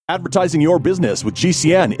Advertising your business with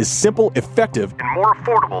GCN is simple, effective, and more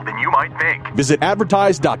affordable than you might think. Visit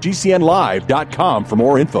advertise.gcnlive.com for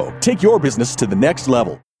more info. Take your business to the next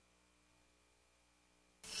level.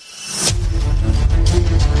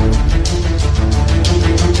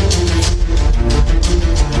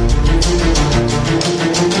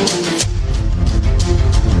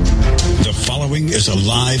 The following is a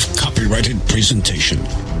live copyrighted presentation.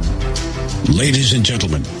 Ladies and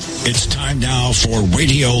gentlemen, it's time now for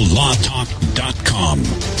RadioLawTalk.com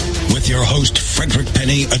with your host, Frederick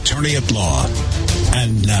Penney, attorney at law.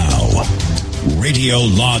 And now,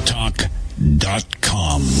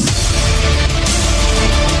 RadioLawTalk.com.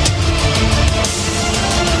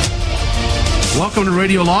 Welcome to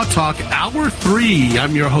Radio Law Talk, Hour 3.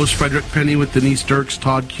 I'm your host, Frederick Penney, with Denise Dirks,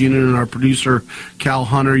 Todd Cunin, and our producer, Cal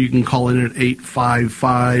Hunter. You can call in at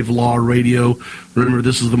 855-LAW-RADIO. Remember,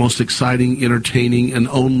 this is the most exciting, entertaining, and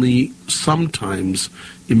only sometimes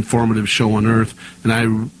informative show on earth. And I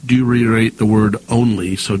do reiterate the word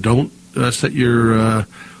only, so don't set your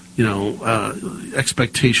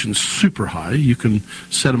expectations super high. You can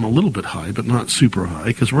set them a little bit high, but not super high,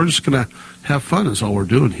 because we're just going to have fun is all we're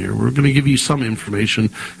doing here. We're going to give you some information,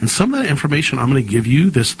 and some of that information I'm going to give you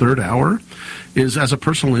this third hour is, as a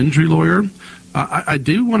personal injury lawyer, I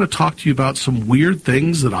do want to talk to you about some weird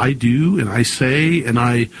things that I do and I say and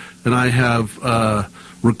I have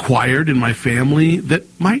required in my family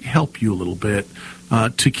that might help you a little bit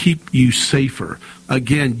to keep you safer.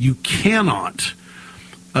 Again, you cannot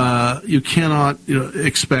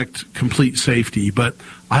expect complete safety, but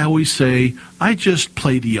I always say I just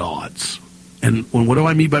play the odds. And what do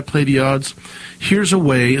I mean by play the odds? Here's a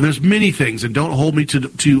way, and there's many things, and don't hold me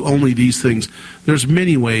to only these things. There's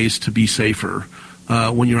many ways to be safer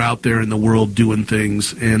when you're out there in the world doing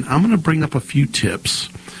things. And I'm going to bring up a few tips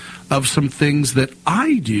of some things that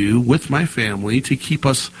I do with my family to keep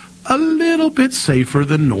us a little bit safer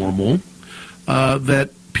than normal,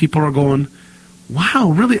 that people are going,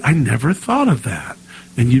 wow, really, I never thought of that.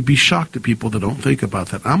 And you'd be shocked at people that don't think about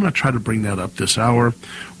that. I'm going to try to bring that up this hour.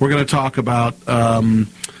 We're going to talk about, we're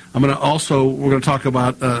going to talk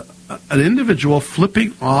about an individual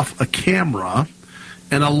flipping off a camera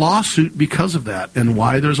and a lawsuit because of that, and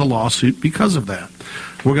why there's a lawsuit because of that.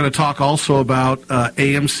 We're going to talk also about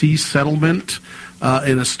AMC settlement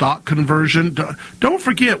in a stock conversion. Don't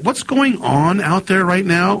forget, what's going on out there right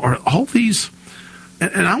now are all these.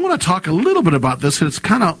 And I want to talk a little bit about this. It's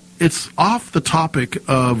off the topic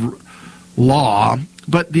of law,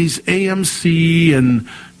 but these AMC and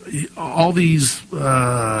all these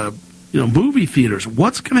movie theaters.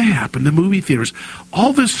 What's going to happen to movie theaters?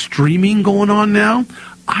 All this streaming going on now.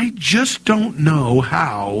 I just don't know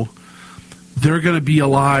how they're going to be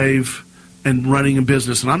alive and running a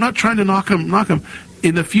business. And I'm not trying to knock them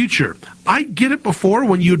in the future. I get it before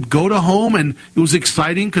when you'd go to home and it was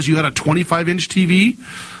exciting because you had a 25-inch TV.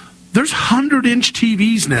 There's 100-inch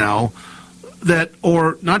TVs now that,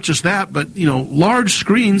 or not just that, but, large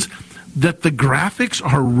screens that the graphics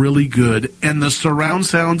are really good and the surround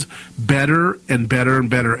sound's better and better and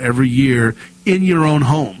better every year in your own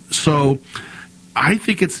home. So I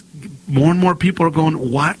think it's more and more people are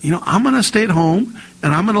going, what? I'm going to stay at home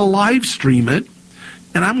and I'm going to live stream it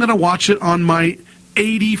and I'm going to watch it on my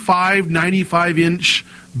 85, 95-inch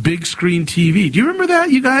big screen TV. Do you remember that,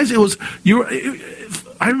 you guys? I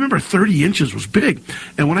remember 30 inches was big.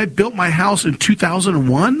 And when I built my house in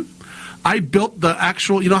 2001, I built the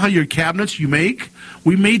actual, how your cabinets you make?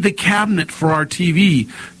 We made the cabinet for our TV,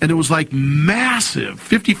 and it was like massive,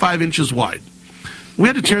 55 inches wide. We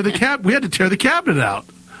had to tear the cabinet out.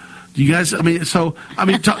 Do you guys,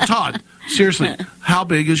 Todd, seriously, how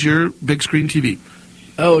big is your big screen TV?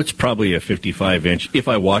 Oh, it's probably a 55-inch. If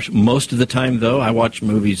I watch, most of the time, though, I watch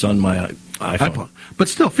movies on my iPhone. But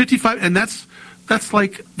still, 55, and that's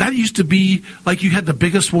like, that used to be like you had the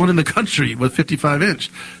biggest one in the country with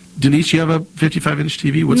 55-inch. Denise, you have a 55-inch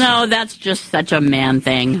TV? That's just such a man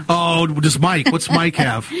thing. Oh, does Mike? What's Mike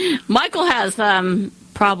have? Michael has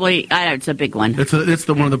probably, it's a big one. It's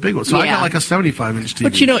the one of the big ones. So yeah. I got like a 75-inch TV.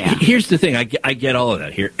 But here's the thing. I get all of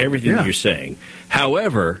that here, everything that you're saying.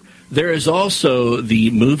 However, there is also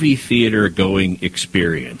the movie theater going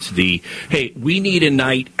experience. Hey, we need a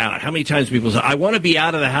night out. How many times people say, I want to be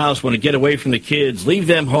out of the house, want to get away from the kids, leave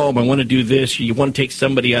them home, I want to do this. You want to take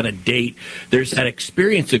somebody on a date. There's that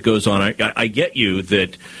experience that goes on. I get you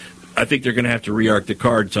that I think they're going to have to re-arc the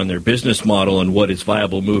cards on their business model and what is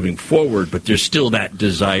viable moving forward, but there's still that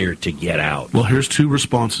desire to get out. Well, here's two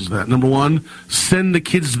responses to that. Number one, send the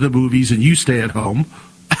kids to the movies and you stay at home.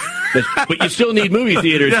 But you still need movie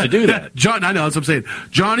theaters to do that. John, I know, that's what I'm saying.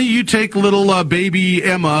 Johnny, you take little baby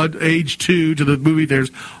Emma, age 2, to the movie theaters.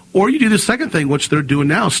 Or you do the second thing, which they're doing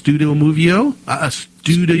now, studio movie grill.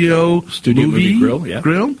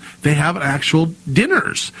 They have actual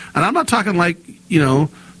dinners. And I'm not talking like,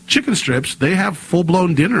 chicken strips. They have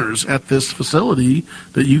full-blown dinners at this facility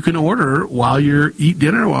that you can order while eat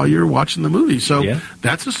dinner while you're watching the movie. So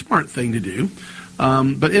that's a smart thing to do.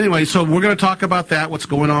 But anyway, so we're going to talk about that, what's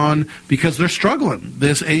going on, because they're struggling.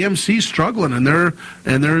 This AMC's struggling, and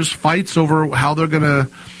there's fights over how they're going to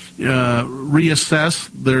reassess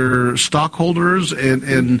their stockholders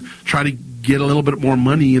and try to get a little bit more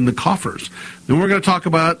money in the coffers. Then we're going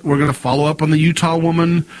to follow up on the Utah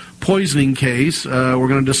woman poisoning case. We're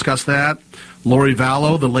going to discuss that. Lori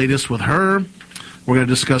Vallow, the latest with her. We're going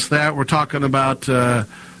to discuss that. We're talking about, we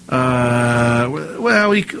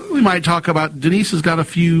might talk about, Denise has got a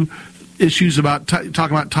few issues about talking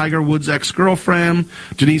about Tiger Woods' ex-girlfriend.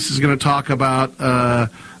 Denise is going to talk about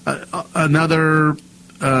another,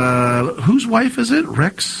 whose wife is it?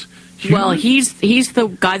 Rex? Human? Well, he's the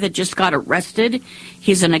guy that just got arrested.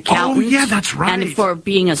 He's an accountant. Oh, yeah, that's right. And for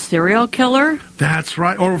being a serial killer. That's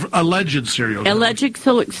right. Or alleged serial killer. Alleged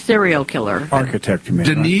serial killer. Architect, you mean.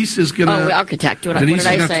 Denise is going to... Oh, architect. What did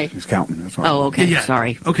I say? He's accountant. That's right. Oh, okay. Yeah.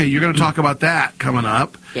 Sorry. Okay, you're going to talk about that coming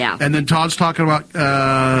up. Yeah. And then Todd's talking about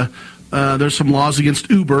there's some laws against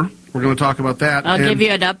Uber. We're going to talk about that. I'll give you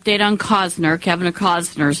an update on Costner. Kevin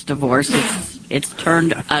Costner's divorce. It's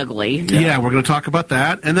turned ugly. Yeah, we're going to talk about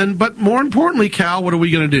that. And then, but more importantly, Cal, what are we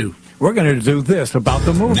going to do? We're going to do this about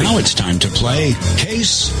the movie. Now it's time to play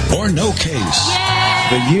Case or No Case.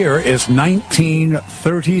 The year is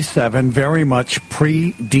 1937, very much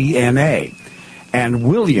pre-DNA. And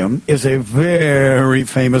William is a very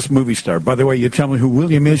famous movie star. By the way, you tell me who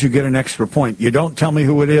William is, you get an extra point. You don't tell me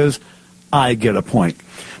who it is, I get a point.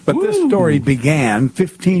 But this story began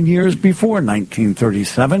 15 years before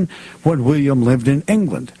 1937 when William lived in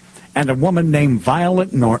England. And a woman named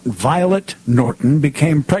Violet Norton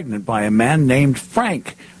became pregnant by a man named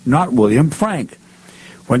Frank, not William, Frank.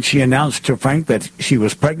 When she announced to Frank that she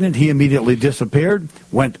was pregnant, he immediately disappeared,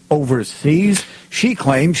 went overseas. She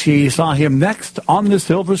claimed she saw him next on the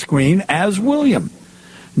silver screen as William.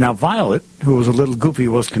 Now, Violet, who was a little goofy,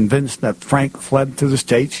 was convinced that Frank fled to the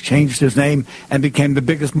States, changed his name, and became the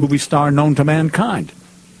biggest movie star known to mankind.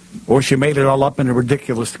 Or she made it all up in a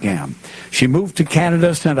ridiculous scam. She moved to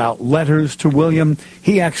Canada, sent out letters to William.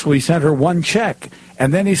 He actually sent her one check.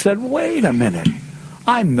 And then he said, wait a minute.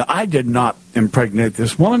 I did not impregnate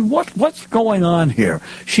this woman. What's going on here?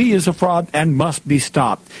 She is a fraud and must be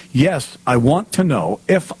stopped. Yes, I want to know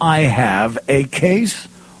if I have a case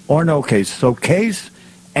or no case. So case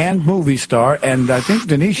and movie star, and I think,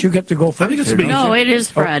 Denise, you get to go first. I think it's me. No, it is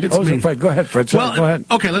Fred. It's me. Fred. Go ahead, Fred. So, Well, go ahead.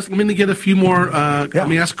 okay, let me get a few more, let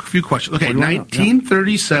me ask a few questions. Okay,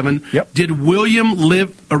 1937, did William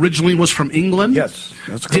originally was from England? Yes,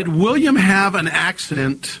 that's correct. Did William have an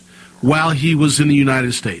accent while he was in the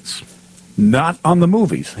United States? Not on the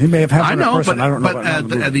movies. He may have had one in person. But, I don't know but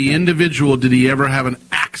about the individual, did he ever have an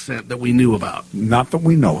accent that we knew about? Not that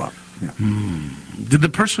we know of. Yeah. Did the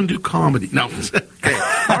person do comedy? No. Okay.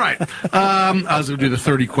 All right. I was going to do the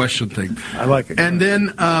 30-question thing. I like it. And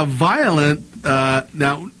then Violet, I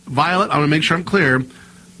want to make sure I'm clear.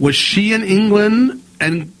 Was she in England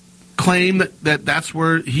and claimed that's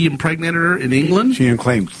where he impregnated her in England? She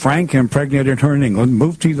claimed Frank impregnated her in England,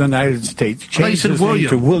 moved to the United States, changed his name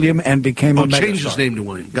to William, and became a megastar. Changed his name to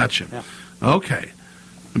William. Gotcha. Yeah. Okay.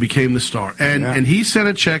 Became the star. And he sent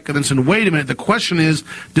a check and then said, wait a minute, the question is,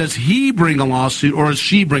 does he bring a lawsuit or does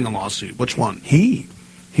she bring a lawsuit? Which one? He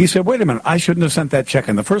said, wait a minute, I shouldn't have sent that check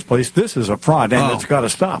in the first place. This is a fraud and it's got to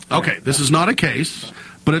stop. Okay, this is not a case,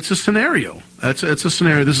 but it's a scenario. It's a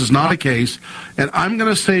scenario. This is not a case. And I'm going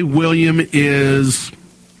to say William is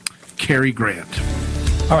Cary Grant.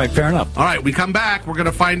 All right, fair enough. All right, we come back. We're going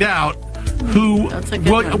to find out who... That's a good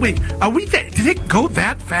one. Wait, are we... Did it go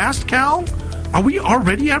that fast, Cal? Are we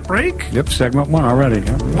already at break? Yep, segment 1 already.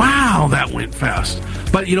 Yeah. Wow, that went fast.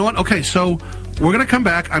 But you know what? Okay, so we're going to come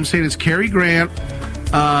back. I'm saying it's Cary Grant.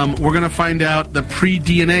 We're going to find out the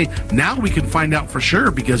pre-DNA. Now we can find out for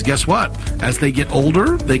sure because guess what? As they get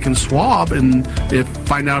older, they can swab and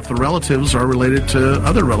find out if the relatives are related to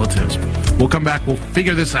other relatives. We'll come back. We'll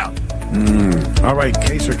figure this out. All right,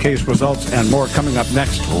 case or case results and more coming up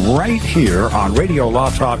next right here on Radio Law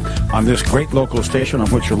Talk on this great local station on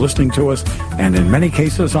which you're listening to us and in many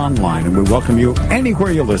cases online. And we welcome you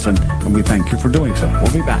anywhere you listen, and we thank you for doing so.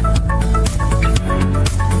 We'll be back.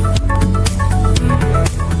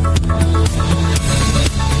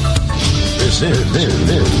 This is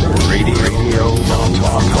Radio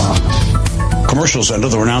Law Talk. Commercials and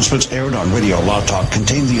other announcements aired on Radio Law Talk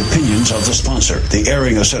contain the opinions of the sponsor. The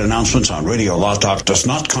airing of said announcements on Radio Law Talk does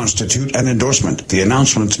not constitute an endorsement. The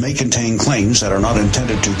announcements may contain claims that are not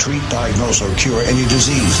intended to treat, diagnose, or cure any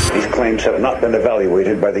disease. These claims have not been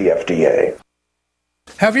evaluated by the FDA.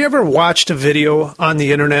 Have you ever watched a video on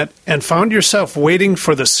the internet and found yourself waiting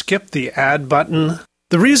for the skip the ad button?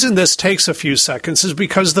 The reason this takes a few seconds is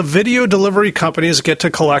because the video delivery companies get to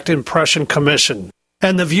collect impression commission,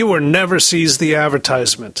 and the viewer never sees the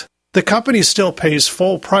advertisement. The company still pays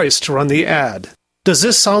full price to run the ad. Does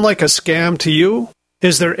this sound like a scam to you?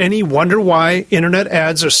 Is there any wonder why internet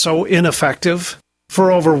ads are so ineffective?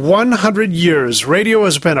 For over 100 years, radio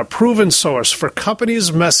has been a proven source for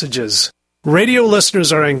companies' messages. Radio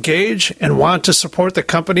listeners are engaged and want to support the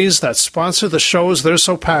companies that sponsor the shows they're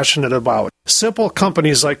so passionate about. Simple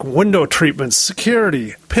companies like window treatments,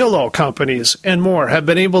 security, pillow companies, and more have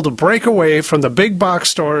been able to break away from the big box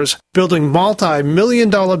stores, building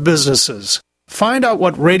multi-million-dollar businesses. Find out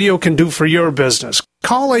what radio can do for your business.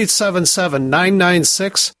 Call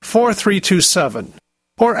 877-996-4327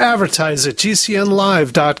 or advertise at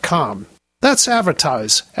gcnlive.com. That's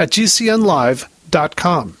advertise at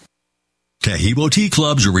gcnlive.com. Tahibo Tea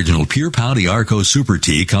Club's original Pure Pouty Arco Super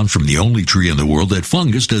Tea comes from the only tree in the world that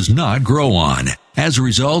fungus does not grow on. As a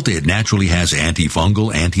result, it naturally has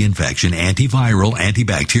antifungal, anti-infection, antiviral,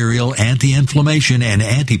 antibacterial, anti-inflammation, and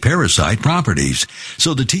anti-parasite properties.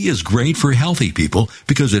 So the tea is great for healthy people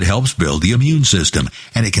because it helps build the immune system,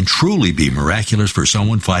 and it can truly be miraculous for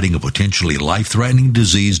someone fighting a potentially life-threatening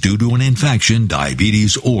disease due to an infection,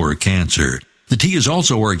 diabetes, or cancer. The tea is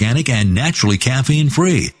also organic and naturally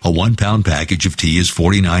caffeine-free. A 1-pound package of tea is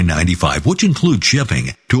 $49.95, which includes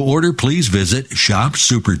shipping. To order, please visit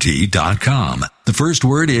shopsupertea.com. The first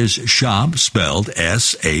word is shop, spelled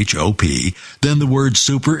S-H-O-P, then the word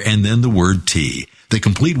super, and then the word tea. The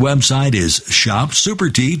complete website is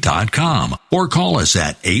shopsupertea.com, or call us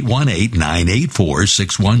at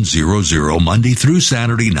 818-984-6100 Monday through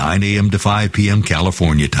Saturday, 9 a.m. to 5 p.m.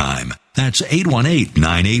 California time. That's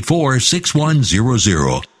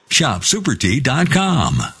 818-984-6100.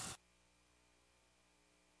 ShopSuperTea.com.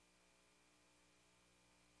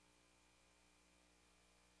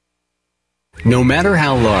 No matter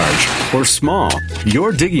how large or small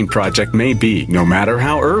your digging project may be, no matter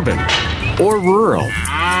how urban or rural,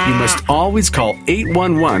 you must always call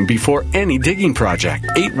 811 before any digging project.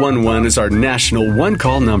 811 is our national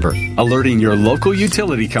one-call number, alerting your local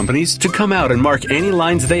utility companies to come out and mark any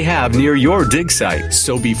lines they have near your dig site.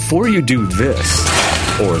 So before you do this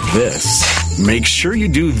or this, make sure you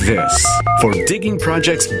do this. For digging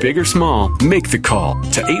projects big or small, make the call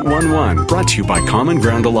to 811, brought to you by Common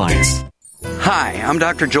Ground Alliance. Hi, I'm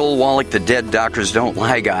Dr. Joel Wallach, the Dead Doctors Don't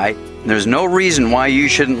Lie guy. There's no reason why you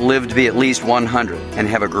shouldn't live to be at least 100 and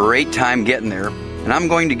have a great time getting there. And I'm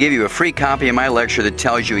going to give you a free copy of my lecture that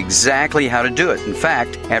tells you exactly how to do it. In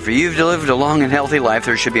fact, after you've lived a long and healthy life,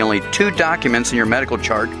 there should be only 2 documents in your medical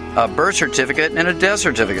chart, a birth certificate and a death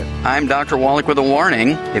certificate. I'm Dr. Wallach with a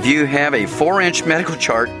warning. If you have a 4-inch medical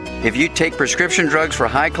chart, if you take prescription drugs for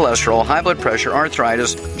high cholesterol, high blood pressure,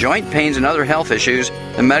 arthritis, joint pains, and other health issues,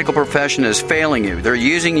 the medical profession is failing you. They're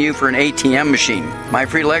using you for an ATM machine. My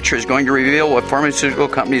free lecture is going to reveal what pharmaceutical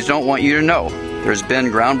companies don't want you to know. There's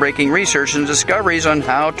been groundbreaking research and discoveries on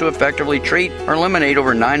how to effectively treat or eliminate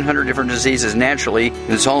over 900 different diseases naturally.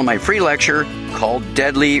 And it's all in my free lecture called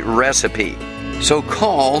Deadly Recipe. So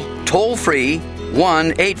call toll-free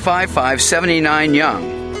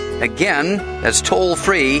 1-855-79-YOUNG. Again, that's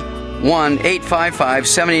toll-free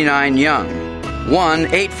 1-855-79-YOUNG.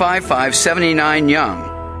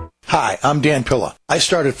 1-855-79-YOUNG. Hi, I'm Dan Pilla. I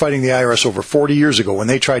started fighting the IRS over 40 years ago when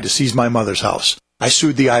they tried to seize my mother's house. I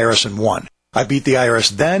sued the IRS and won. I beat the IRS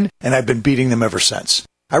then, and I've been beating them ever since.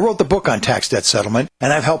 I wrote the book on tax debt settlement,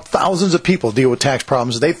 and I've helped thousands of people deal with tax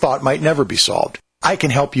problems they thought might never be solved. I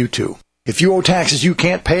can help you too. If you owe taxes you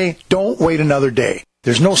can't pay, don't wait another day.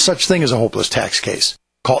 There's no such thing as a hopeless tax case.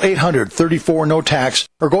 Call 800-34-NO-TAX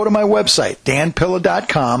or go to my website,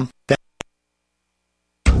 danpilla.com.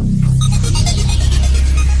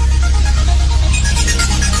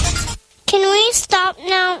 Can we stop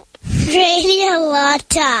now? Radio Law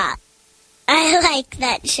Talk. I like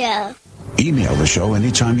that show. Email the show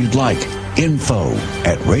anytime you'd like.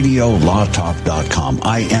 info@radiolawtalk.com.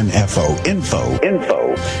 info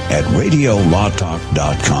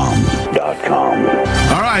 @radiolawtalk.com.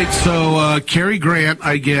 All right, so Cary Grant,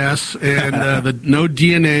 I guess, and the no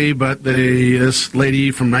DNA, but this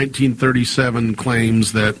lady from 1937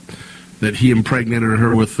 claims that he impregnated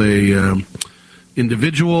her with a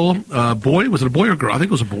individual boy. Was it a boy or girl? I think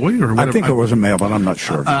it was a boy or whatever. I think it was a male, but I'm not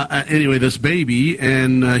sure. Anyway, this baby,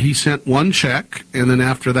 and he sent one check, and then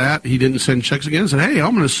after that, he didn't send checks again. He said, hey,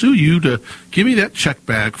 I'm going to sue you to give me that check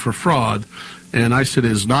back for fraud. And I said,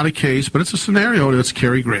 it's not a case, but it's a scenario, and it's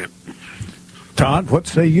Cary Grant. Todd, what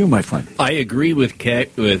say you, my friend? I agree with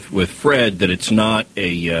Fred that it's not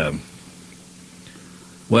a,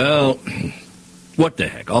 well, what the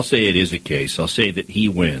heck? I'll say it is a case. I'll say that he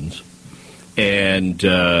wins. And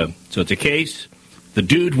so it's a case, the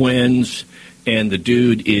dude wins, and the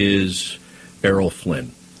dude is Errol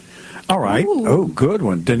Flynn. All right. Ooh. Oh, good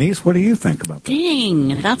one. Denise, what do you think about that?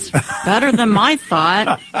 Dang, that's better than my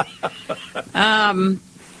thought.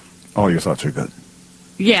 All your thoughts are good.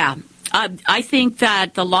 Yeah. I think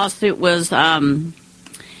that the lawsuit was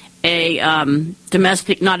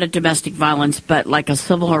domestic, not a domestic violence, but like a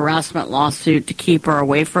civil harassment lawsuit to keep her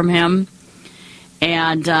away from him.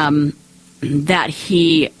 And that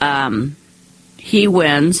he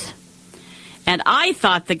wins. And I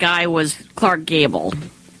thought the guy was Clark Gable.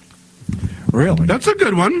 Really? That's a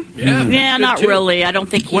good one. Yeah, not too. Really. I don't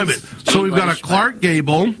think he's Wait a minute. So we've got a Clark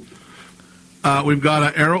Gable. We've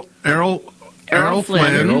got a Errol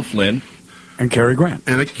Flynn. And Cary Grant.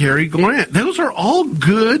 And a Cary Grant. Those are all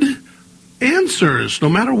good answers, no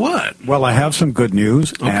matter what. Well, I have some good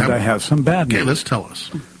news, and I have some bad news. Okay, let's tell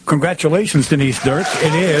us. Congratulations, Denise Dirks.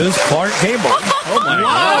 It is Clark Gable. Oh, my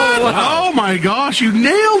God. Wow. Oh, my gosh. You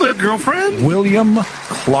nailed it, girlfriend. William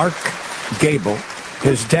Clark Gable.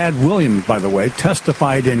 His dad, William, by the way,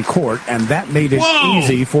 testified in court, and that made it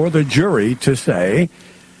easy for the jury to say,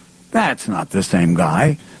 that's not the same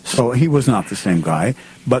guy. So he was not the same guy.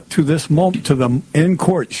 But to this moment, in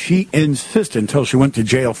court, she insisted, until she went to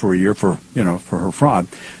jail for a year for her fraud,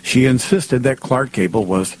 she insisted that Clark Gable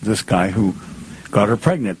was this guy who got her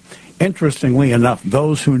pregnant. Interestingly enough,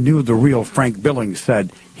 those who knew the real Frank Billings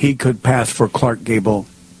said he could pass for Clark Gable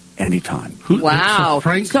anytime. Wow.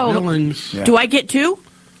 Frank Billings. Do I get two?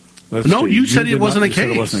 No, you said it wasn't a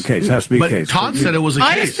case. It wasn't a case. It has to be a case. Todd said it was a case.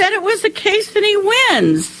 I said it was a case and he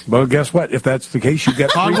wins. Well, guess what? If that's the case, you get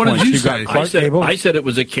 3 what points. Did you say? I said it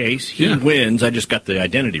was a case. He wins. I just got the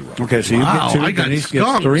identity wrong. Okay, so you get 2. I got Denise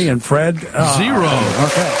gets 3, and Fred 0. Okay,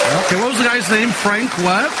 what was the guy's name? Frank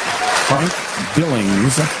what? Frank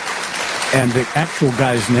Billings. And the actual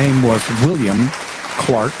guy's name was William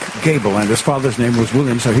Clark Gable, and his father's name was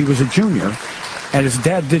William, so he was a junior. And his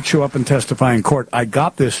dad did show up and testify in court. I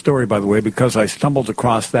got this story, by the way, because I stumbled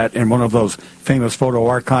across that in one of those famous photo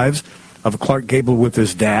archives of Clark Gable with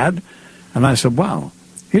his dad. And I said, wow,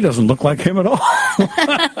 he doesn't look like him at all.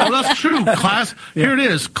 Well, that's true. Here it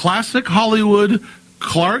is. Classic Hollywood,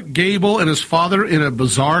 Clark Gable and his father in a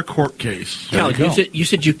bizarre court case. Cal, you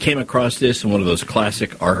said you came across this in one of those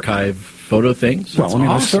classic archive photo things? Well,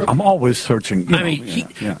 awesome. I'm always searching.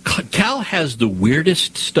 Cal has the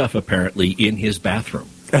weirdest stuff, apparently, in his bathroom.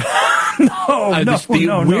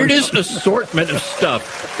 The weirdest assortment of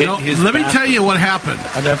stuff in his Let me tell you what happened.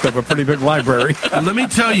 I'd have to have a pretty big library. Let me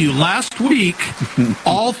tell you, last week,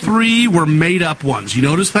 all 3 were made-up ones. You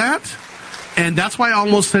notice that? And that's why I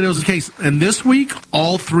almost said it was a case. And this week,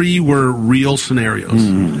 all 3 were real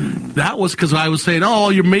scenarios. That was because I was saying, oh,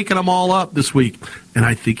 you're making them all up this week. And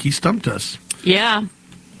I think he stumped us. Yeah,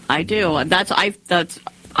 I do. I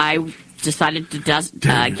decided to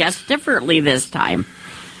guess differently this time.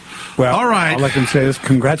 Well, all right. All I can say is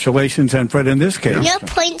congratulations, and Fred, in this case. No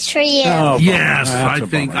points for you. Oh, yes, I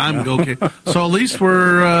think I'm okay. So at least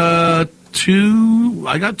we're 2.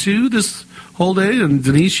 I got 2 this whole day, and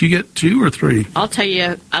Denise, you get 2 or 3. I'll tell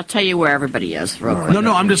you where everybody is real quick.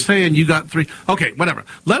 No, I'm just saying you got 3. Okay, whatever.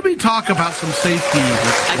 Let me talk about some safety.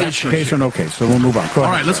 Case or no case, so we'll move on. Go ahead.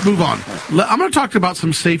 All right, let's move on. I'm going to talk about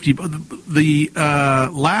some safety. The I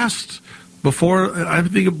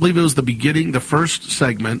believe it was the beginning, the first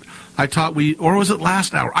segment, or was it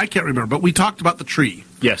last hour? I can't remember, but we talked about the tree.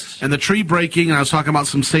 Yes. And the tree breaking, and I was talking about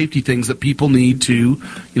some safety things that people need to,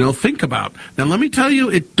 think about. Now, let me tell you,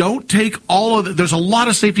 it don't take all of it. There's a lot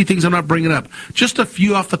of safety things I'm not bringing up. Just a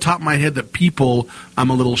few off the top of my head that I'm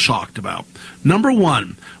a little shocked about. Number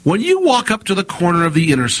 1, when you walk up to the corner of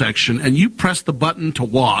the intersection and you press the button to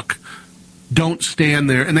walk, don't stand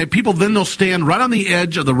there. And they'll stand right on the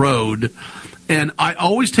edge of the road. And I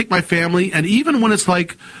always take my family, and even when it's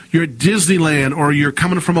like you're at Disneyland or you're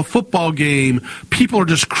coming from a football game, people are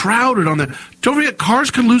just crowded on there. Don't forget,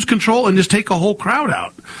 cars can lose control and just take a whole crowd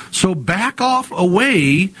out. So back off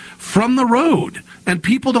away from the road. And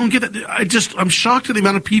people don't get it. I'm shocked at the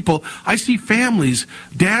amount of people. I see families,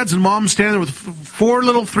 dads and moms standing there with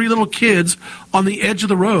three little kids on the edge of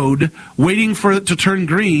the road waiting for it to turn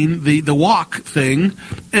green, the walk thing,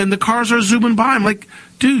 and the cars are zooming by. I'm like,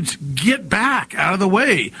 dudes, get back out of the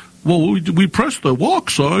way. Well, we pressed the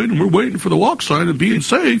walk sign, and we're waiting for the walk sign and being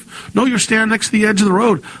safe. No, you're standing next to the edge of the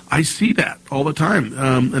road. I see that all the time,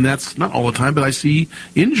 and that's not all the time, but I see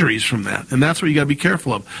injuries from that, and that's what you got to be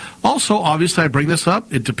careful of. Also, obviously, I bring this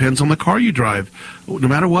up. It depends on the car you drive. No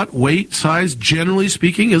matter what, weight, size, generally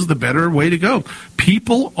speaking, is the better way to go.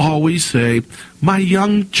 People always say, my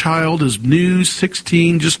young child is new,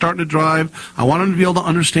 16, just starting to drive. I want them to be able to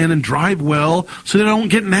understand and drive well so they don't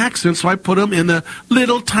get in accidents, so I put them in the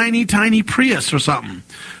little tiny Prius or something.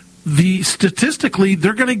 Statistically,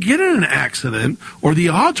 they're going to get in an accident, or the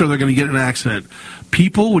odds are they're going to get in an accident.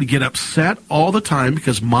 People would get upset all the time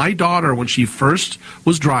because my daughter, when she first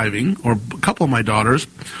was driving, or a couple of my daughters,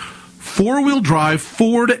 four-wheel drive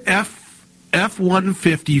Ford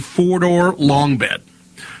F-150 four-door long bed.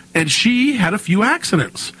 And she had a few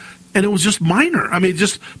accidents, and it was just minor. I mean,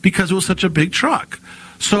 just because it was such a big truck.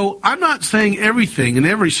 So I'm not saying everything in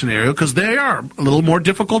every scenario, because they are a little more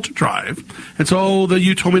difficult to drive. And so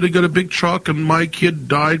you told me to get a big truck, and my kid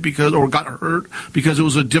died or got hurt because it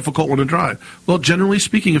was a difficult one to drive. Well, generally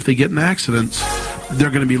speaking, if they get in accidents, they're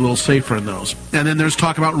going to be a little safer in those. And then there's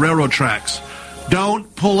talk about railroad tracks.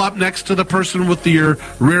 Don't pull up next to the person with your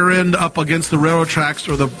rear end up against the railroad tracks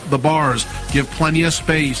or the bars. Give plenty of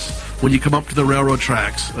space when you come up to the railroad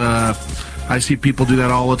tracks. I see people do that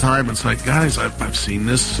all the time. It's like, guys, I've seen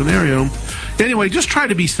this scenario. Anyway, just try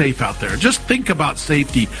to be safe out there. Just think about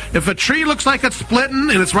safety. If a tree looks like it's splitting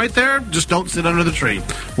and it's right there, just don't sit under the tree.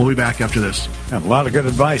 We'll be back after this. And a lot of good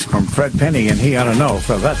advice from Fred Penney, and he ought to know.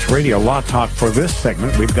 So that's Radio Law Talk for this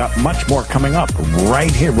segment. We've got much more coming up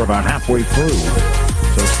right here. We're about halfway through.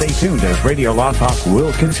 So stay tuned as Radio Law Talk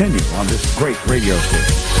will continue on this great radio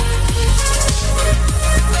station.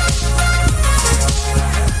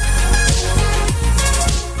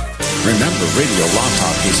 Remember, Radio Law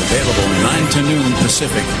Talk is available 9 to noon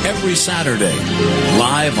Pacific every Saturday.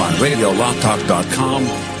 Live on RadioLawTalk.com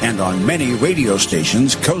and on many radio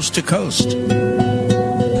stations coast to coast.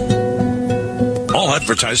 All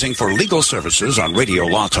advertising for legal services on Radio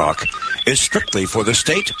Law Talk is strictly for the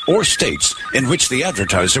state or states in which the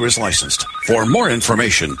advertiser is licensed. For more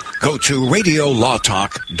information, go to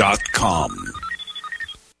RadioLawTalk.com.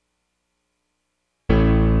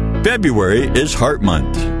 February is Heart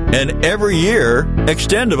Month, and every year,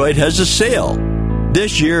 Extendivite has a sale.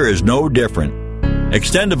 This year is no different.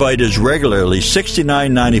 Extendivite is regularly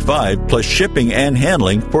 $69.95 plus shipping and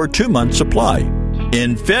handling for a 2-month supply.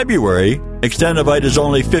 In February, Extendivite is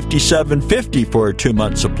only $57.50 for a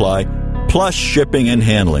 2-month supply plus shipping and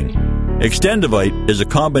handling. Extendivite is a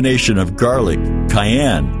combination of garlic,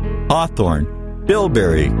 cayenne, hawthorn,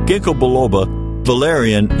 bilberry, ginkgo biloba,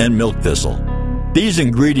 valerian, and milk thistle. These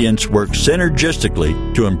ingredients work synergistically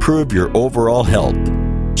to improve your overall health.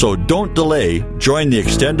 So don't delay. Join the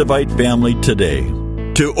Extendivite family today.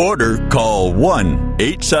 To order, call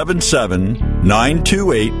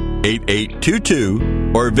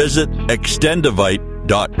 1-877-928-8822 or visit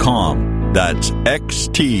extendivite.com. That's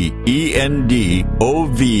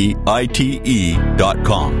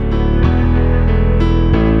XTENDOVITE.com.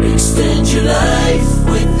 Extend your life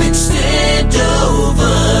with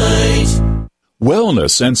Extendovite.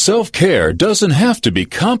 Wellness and self-care doesn't have to be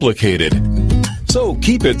complicated. So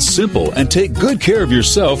keep it simple and take good care of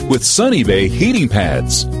yourself with Sunny Bay heating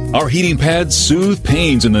pads. Our heating pads soothe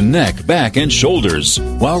pains in the neck, back, and shoulders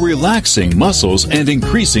while relaxing muscles and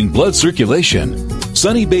increasing blood circulation.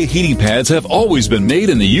 Sunny Bay heating pads have always been made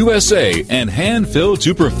in the USA and hand-filled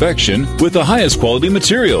to perfection with the highest quality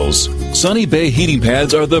materials. Sunny Bay heating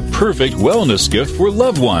pads are the perfect wellness gift for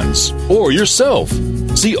loved ones or yourself.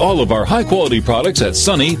 See all of our high-quality products at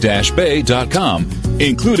sunny-bay.com,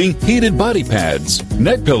 including heated body pads,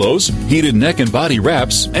 neck pillows, heated neck and body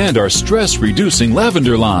wraps, and our stress-reducing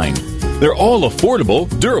lavender line. They're all affordable,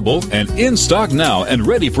 durable, and in stock now and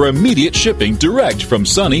ready for immediate shipping direct from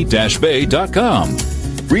sunny-bay.com.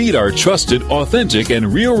 Read our trusted, authentic,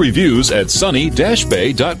 and real reviews at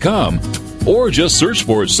sunny-bay.com or just search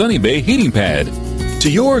for Sunny Bay Heating Pad.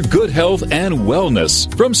 To your good health and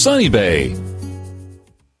wellness from Sunny Bay.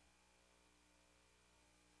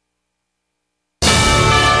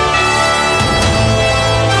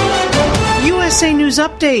 USA News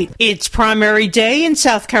Update. It's primary day in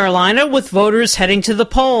South Carolina with voters heading to the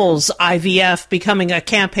polls. IVF becoming a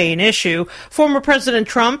campaign issue. Former President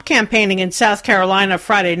Trump campaigning in South Carolina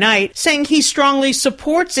Friday night, saying he strongly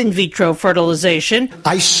supports in vitro fertilization.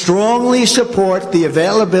 I strongly support the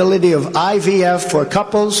availability of IVF for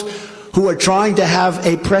couples who are trying to have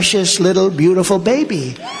a precious little beautiful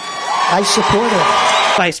baby. I support it.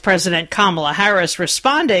 Vice President Kamala Harris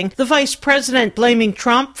responding, the vice president blaming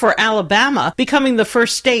Trump for Alabama becoming the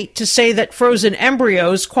first state to say that frozen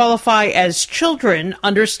embryos qualify as children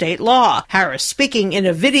under state law. Harris speaking in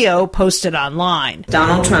a video posted online.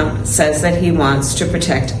 Donald Trump says that he wants to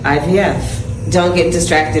protect IVF. Don't get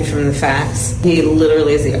distracted from the facts. He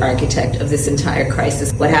literally is the architect of this entire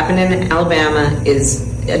crisis. What happened in Alabama is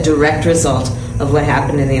a direct result of what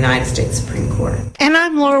happened in the United States Supreme Court. And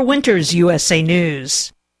I'm Laura Winters, USA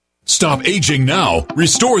News. Stop aging now.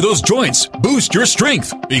 Restore those joints. Boost your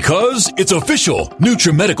strength. Because it's official.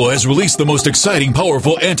 NutriMedical has released the most exciting,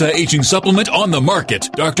 powerful anti-aging supplement on the market.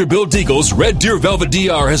 Dr. Bill Deagle's Red Deer Velvet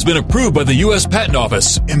DR has been approved by the U.S. Patent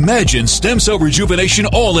Office. Imagine stem cell rejuvenation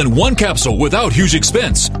all in one capsule without huge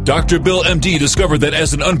expense. Dr. Bill MD discovered that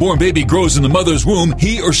as an unborn baby grows in the mother's womb,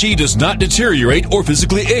 he or she does not deteriorate or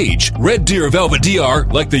physically age. Red Deer Velvet DR,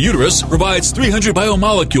 like the uterus, provides 300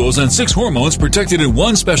 biomolecules and 6 hormones protected in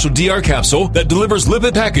one special DR capsule that delivers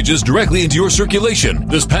lipid packages directly into your circulation.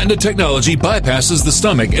 This patented technology bypasses the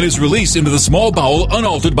stomach and is released into the small bowel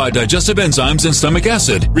unaltered by digestive enzymes and stomach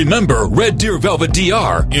acid. Remember, Red Deer Velvet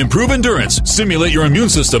DR. Improve endurance, stimulate your immune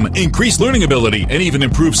system, increase learning ability, and even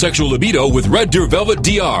improve sexual libido with Red Deer Velvet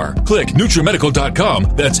DR. Click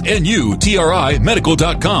NutriMedical.com, that's N-U-T-R-I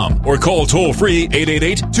medical.com, or call toll-free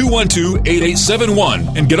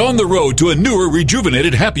 888-212-8871 and get on the road to a newer,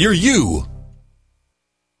 rejuvenated, happier you.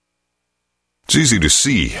 It's easy to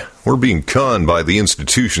see. We're being conned by the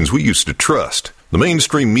institutions we used to trust. The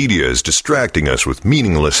mainstream media is distracting us with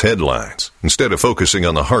meaningless headlines, instead of focusing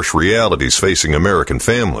on the harsh realities facing American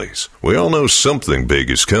families. We all know something big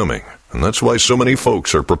is coming, and that's why so many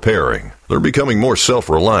folks are preparing. They're becoming more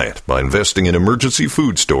self-reliant by investing in emergency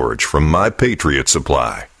food storage from My Patriot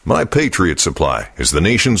Supply. My Patriot Supply is the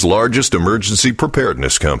nation's largest emergency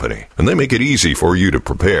preparedness company, and they make it easy for you to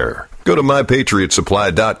prepare. Go to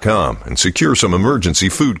MyPatriotSupply.com and secure some emergency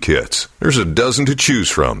food kits. There's a dozen to choose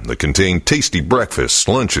from that contain tasty breakfasts,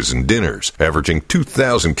 lunches, and dinners, averaging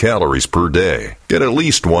 2,000 calories per day. Get at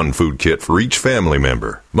least one food kit for each family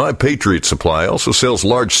member. My Patriot Supply also sells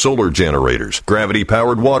large solar generators,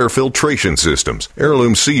 gravity-powered water filtration systems,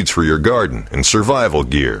 heirloom seeds for your garden, and survival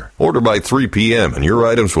gear. Order by 3 p.m. and your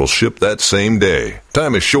items will ship that same day.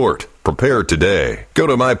 Time is short. Prepare today. Go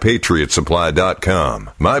to MyPatriotSupply.com.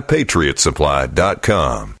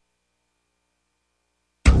 MyPatriotSupply.com.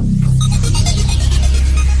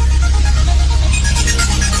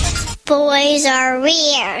 Boys are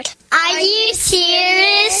weird. Are you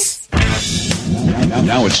serious?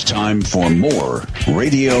 Now it's time for more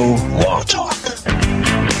Radio Law Talk.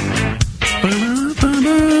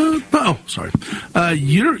 Oh, sorry.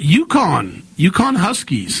 UConn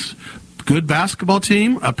Huskies. Good basketball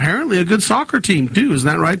team, apparently a good soccer team, too. Isn't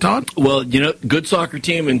that right, Todd? Well, good soccer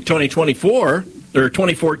team in 2024, or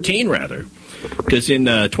 2014, rather. Because in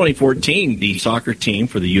 2014, the soccer team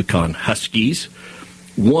for the UConn Huskies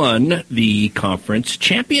won the conference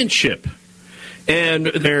championship. And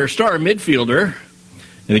their star midfielder,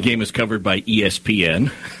 and the game was covered by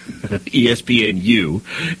ESPN, ESPNU.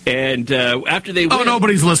 And after they win... Oh,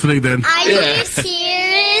 nobody's listening then. Are you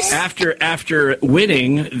serious? After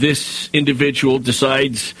winning, this individual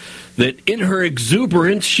decides that in her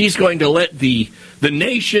exuberance, she's going to let the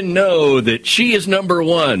nation know that she is number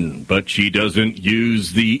one, but she doesn't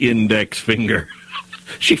use the index finger.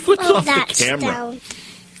 She flips off the camera. Down.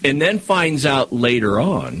 And then finds out later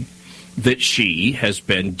on that she has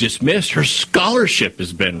been dismissed. Her scholarship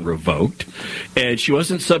has been revoked, and she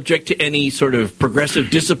wasn't subject to any sort of progressive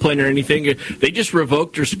discipline or anything. They just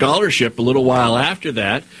revoked her scholarship a little while after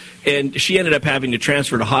that, and she ended up having to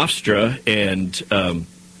transfer to Hofstra and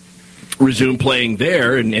resume playing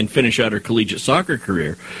there and finish out her collegiate soccer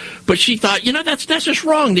career. But she thought, that's just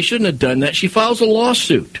wrong. They shouldn't have done that. She files a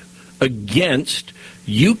lawsuit against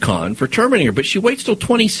UConn for terminating her, but she waits till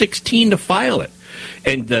 2016 to file it.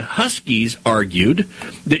 And the Huskies argued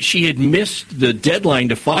that she had missed the deadline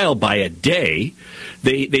to file by a day.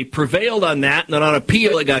 They prevailed on that, and then on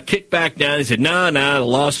appeal it got kicked back down. They said, no, the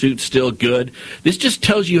lawsuit's still good. This just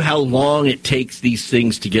tells you how long it takes these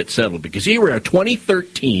things to get settled. Because here we are,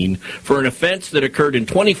 2013, for an offense that occurred in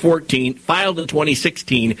 2014, filed in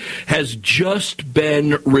 2016, has just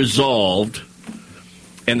been resolved.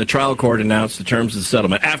 and the trial court announced the terms of the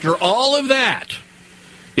settlement. After all of that,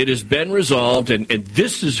 it has been resolved, and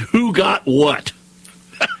this is who got what.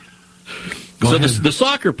 So the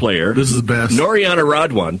soccer player, this is the best, Noriana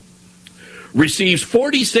Radwan, receives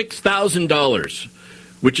 $46,000,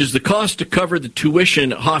 which is the cost to cover the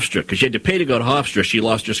tuition at Hofstra, because she had to pay to go to Hofstra. She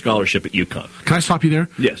lost her scholarship at UConn. Can I stop you there?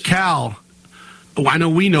 Yes. Cal, I know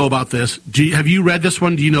we know about this. Have you read this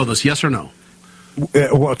one? Do you know this? Yes or no?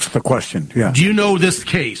 What's the question? Yeah. Do you know this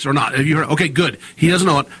case or not? Have you heard? Okay, good. He doesn't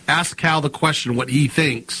know it. Ask Cal the question, what he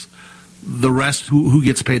thinks. The rest, who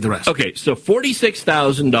gets paid the rest? Okay, so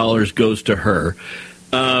 $46,000 goes to her.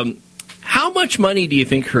 How much money do you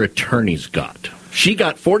think her attorneys got? She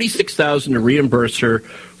got $46,000 to reimburse her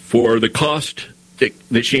for the cost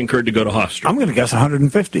that she incurred to go to Hofstra. I'm going to guess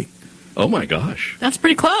 $150. Oh my gosh, that's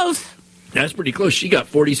pretty close. That's pretty close. She got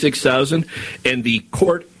 $46,000, and the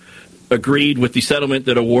court agreed with the settlement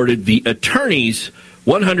that awarded the attorneys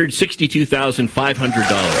 $162,500.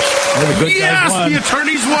 Yes, the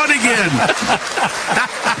attorneys won again.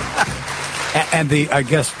 And I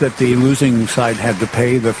guess that the losing side had to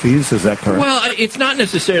pay the fees. Is that correct? Well, it's not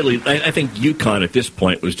necessarily. I think UConn at this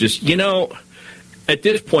point was just, at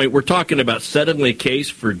this point we're talking about settling a case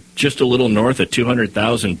for just a little north of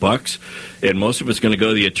 $200,000, and most of it's going to go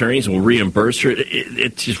to the attorneys, and we'll reimburse her.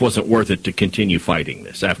 It just wasn't worth it to continue fighting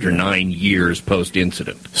this after 9 years post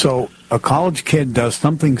incident. So a college kid does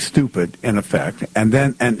something stupid, in effect, and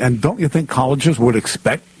then and don't you think colleges would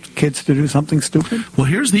expect kids to do something stupid? Well,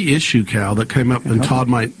 here's the issue, Cal, that came up, and Todd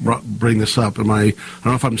might bring this up. I don't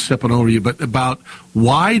know if I'm stepping over you, but about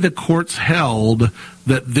why the courts held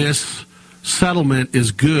that this settlement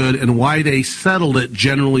is good and why they settled it,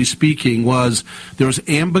 generally speaking, was there was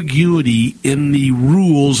ambiguity in the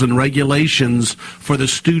rules and regulations for the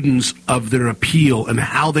students of their appeal and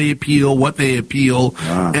how they appeal, what they appeal,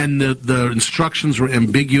 and the instructions were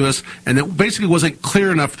ambiguous, and it basically wasn't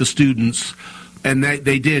clear enough for the students. And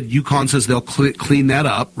they did. UConn says they'll clean that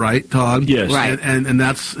up, right, Todd? Yes. Right. And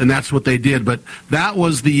that's what they did. But that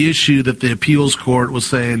was the issue that the appeals court was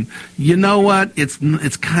saying. You know what? It's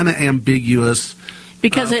kind of ambiguous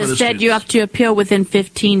because it said you have to appeal within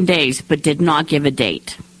 15 days, but did not give a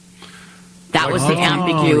date. That was the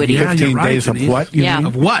ambiguity. Yeah, 15 right, days Denise. of what?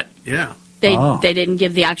 Of what? Yeah. They didn't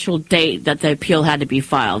give the actual date that the appeal had to be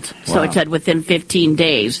filed. So it said within 15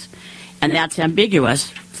 days, and that's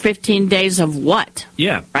ambiguous. 15 days of what?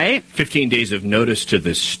 Yeah. Right? 15 days of notice to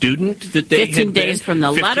the student that they 15 days from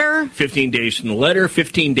the letter. 15 days from the letter,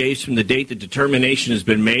 15 days from the date the determination has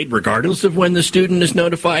been made, regardless of when the student is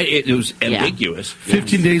notified. It was ambiguous.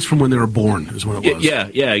 15 days from when they were born is when it was. Yeah,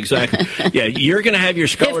 exactly. Yeah, you're going to have your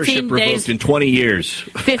scholarship revoked in 20 years.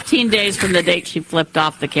 15 days from the date she flipped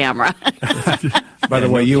off the camera. By the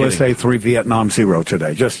way, USA 3, Vietnam 0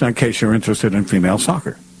 today, just in case you're interested in female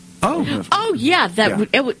soccer. Oh yeah, that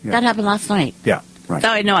happened last night. Yeah, right. Oh,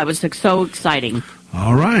 I know. I was so exciting.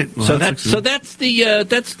 All right. Well, so that's the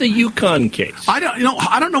UConn case. I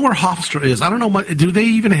don't know where Hofstra is. I don't know what. Do they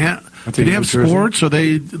even have? Do they have sports? Or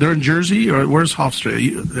they're in Jersey, or where's Hofstra?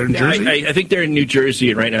 They're in Jersey. I think they're in New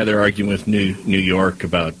Jersey, and right now they're arguing with New York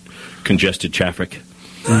about congested traffic.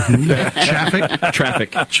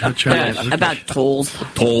 Traffic. About tolls.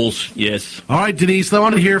 Tolls, yes. All right, Denise, I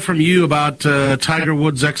want to hear from you about Tiger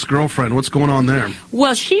Woods' ex-girlfriend. What's going on there?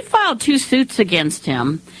 Well, she filed 2 suits against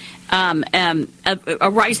him,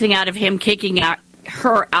 arising out of him kicking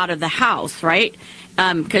her out of the house, right?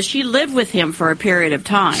 Because she lived with him for a period of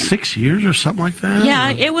time. 6 years or something like that?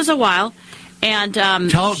 Yeah, it was a while. And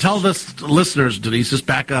tell the listeners, Denise, just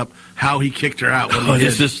back up how he kicked her out.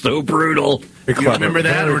 This is so brutal. You remember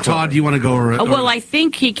that, or Todd? Do you want to go over it? Well, I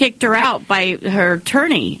think he kicked her out by her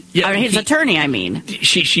attorney. Yeah, his attorney. I mean,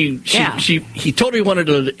 he told her he wanted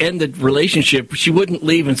to end the relationship. She wouldn't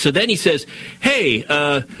leave, and so then he says, "Hey,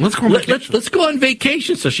 let's go on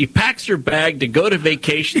vacation." So she packs her bag to go to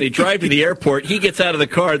vacation. They drive to the airport. He gets out of the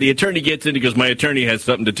car. The attorney gets in. He goes, "My attorney has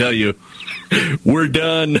something to tell you. We're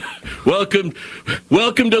done. Welcome to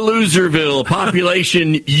Loserville.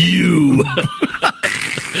 Population U."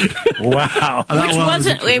 Wow.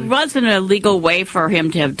 It wasn't a legal way for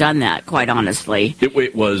him to have done that, quite honestly.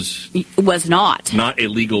 It was not a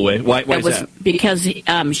legal way. Why is that? Because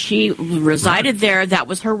she resided there. That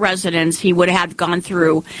was her residence. He would have gone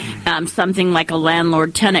through something like a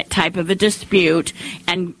landlord-tenant type of a dispute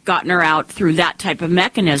and gotten her out through that type of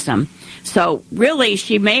mechanism. So really,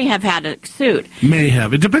 she may have had a suit. May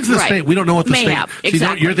have. It depends on the Right. state. We don't know what the May state. have. See,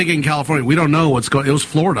 Exactly. you're thinking California. We don't know what's going. It was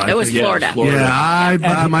Florida. It was Florida. Yeah,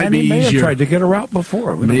 I might and be he may easier. have tried to get her out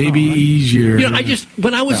before. We don't Maybe know. easier. You know,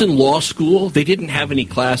 when I was in law school, they didn't have any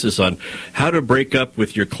classes on how to break up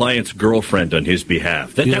with your client's girlfriend on his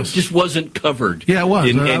behalf. That just wasn't covered. Yeah, it was.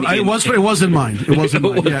 In- It was in mine. It was in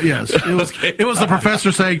mine. Yeah, yes. It was the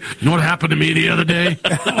professor saying, "You know what happened to me the other day?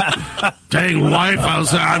 Dang wife, I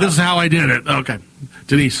was. This is how I did it." Okay,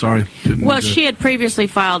 Denise, sorry. Well, she had previously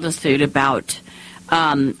filed a suit about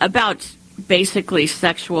basically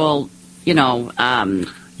sexual,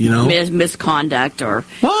 misconduct or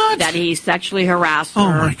that he sexually harassed her.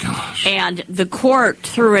 Oh my gosh! And the court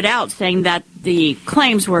threw it out, saying that the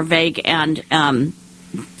claims were vague and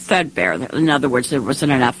threadbare. In other words, there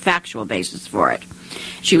wasn't enough factual basis for it.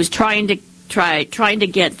 She was trying to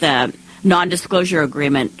get the non-disclosure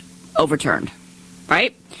agreement overturned,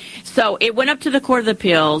 right? So it went up to the Court of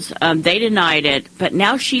Appeals. They denied it, but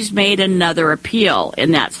now she's made another appeal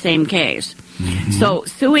in that same case. Mm-hmm. So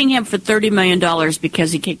suing him for $30 million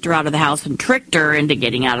because he kicked her out of the house and tricked her into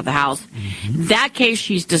getting out of the house, that case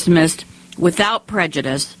she's dismissed without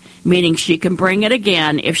prejudice, meaning she can bring it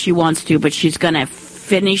again if she wants to, but she's going to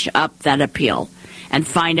finish up that appeal and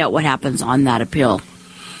find out what happens on that appeal.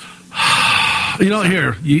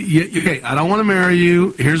 Here, okay, I don't want to marry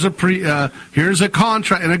you. Here's a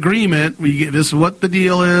contract, an agreement. This is what the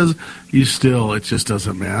deal is. It just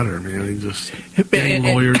doesn't matter, man. He just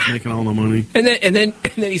lawyers making all the money. And then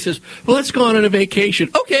he says, "Well, let's go on a vacation."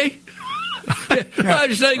 Okay. I'm not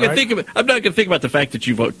going to think about the fact that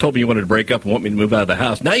you told me you wanted to break up and want me to move out of the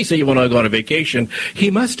house. Now you say you want to go on a vacation. He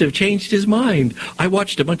must have changed his mind. I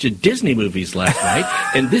watched a bunch of Disney movies last night,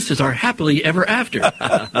 and this is our happily ever after.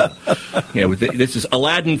 This is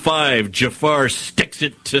Aladdin 5. Jafar sticks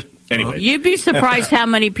it to... Anyway. You'd be surprised how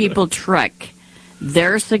many people trick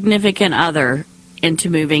their significant other into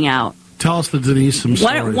moving out. Tell us the Denise some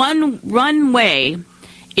stories. One way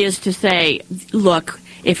is to say, look,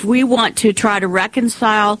 if we want to try to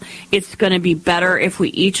reconcile, it's going to be better if we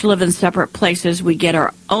each live in separate places. We get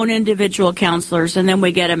our own individual counselors, and then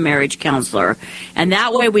we get a marriage counselor. And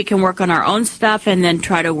that way we can work on our own stuff and then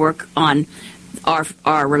try to work on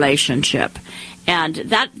our relationship. And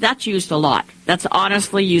that's used a lot. That's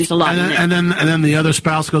honestly used a lot. And then the other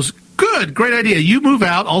spouse goes, "Good, great idea. You move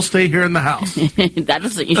out. I'll stay here in the house." That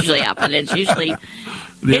doesn't usually happen. It's usually...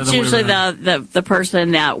 It's usually the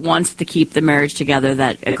person that wants to keep the marriage together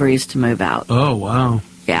that agrees to move out. Oh, wow.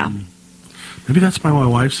 Yeah. Maybe that's why my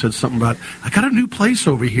wife said something about, "I got a new place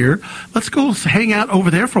over here. Let's go hang out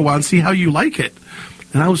over there for a while and see how you like it."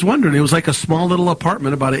 And I was wondering, it was like a small little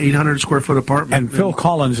apartment, about an 800-square-foot apartment. And Phil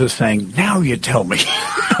Collins is saying, "Now you tell me."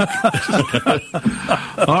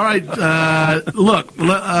 All right. Look,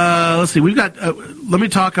 let's see. We've got, let me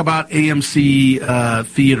talk about AMC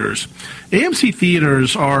theaters. AMC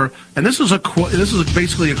theaters are, and this is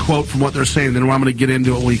basically a quote from what they're saying, then I'm going to get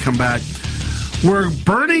into it when we come back. "We're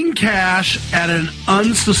burning cash at an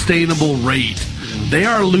unsustainable rate. They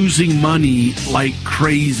are losing money like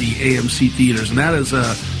crazy," AMC theaters. And that is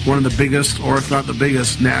one of the biggest, or if not the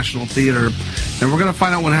biggest, national theater. And we're going to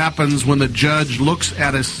find out what happens when the judge looks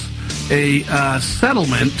at a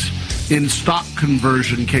settlement in stock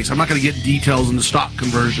conversion case. I'm not going to get details in the stock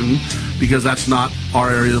conversion because that's not our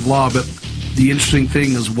area of law, but the interesting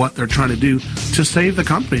thing is what they're trying to do to save the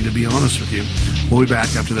company, to be honest with you. We'll be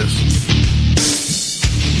back after this.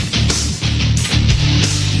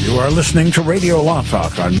 You are listening to Radio Law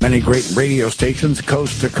Talk on many great radio stations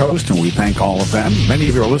coast to coast, and we thank all of them. Many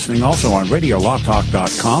of you are listening also on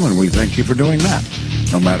RadioLawTalk.com, and we thank you for doing that.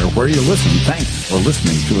 No matter where you listen, thanks for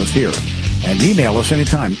listening to us here. And email us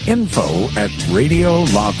anytime,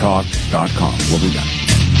 info@RadioLawTalk.com. We'll be back.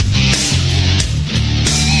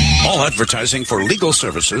 All advertising for legal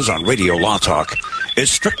services on Radio Law Talk is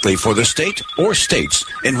strictly for the state or states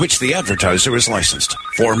in which the advertiser is licensed.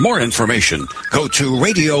 For more information, go to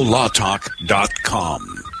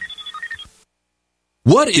RadioLawTalk.com.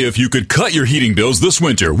 What if you could cut your heating bills this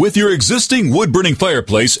winter with your existing wood-burning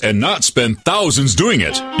fireplace and not spend thousands doing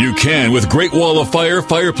it? You can with Great Wall of Fire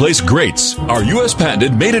fireplace grates. Our U.S.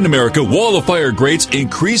 patented made-in-America Wall of Fire grates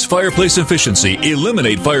increase fireplace efficiency,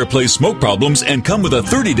 eliminate fireplace smoke problems, and come with a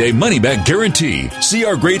 30-day money-back guarantee. See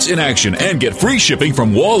our grates in action and get free shipping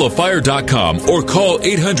from walloffire.com or call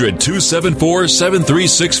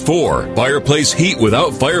 800-274-7364. Fireplace heat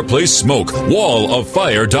without fireplace smoke.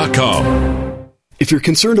 walloffire.com. If you're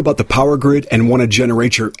concerned about the power grid and want to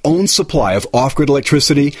generate your own supply of off-grid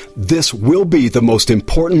electricity, this will be the most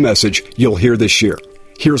important message you'll hear this year.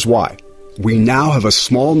 Here's why. We now have a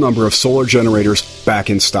small number of solar generators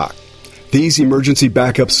back in stock. These emergency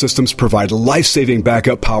backup systems provide life-saving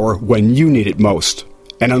backup power when you need it most.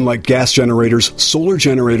 And unlike gas generators, solar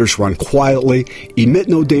generators run quietly, emit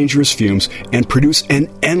no dangerous fumes, and produce an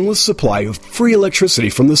endless supply of free electricity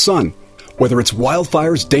from the sun. Whether it's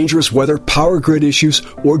wildfires, dangerous weather, power grid issues,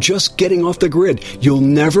 or just getting off the grid, you'll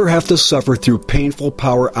never have to suffer through painful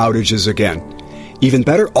power outages again. Even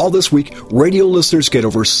better, all this week, radio listeners get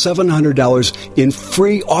over $700 in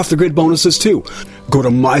free off-the-grid bonuses, too. Go to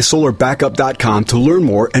mysolarbackup.com to learn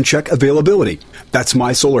more and check availability. That's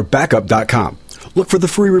mysolarbackup.com. Look for the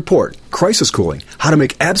free report, Crisis Cooling, how to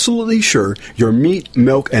make absolutely sure your meat,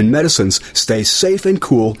 milk, and medicines stay safe and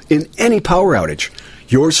cool in any power outage.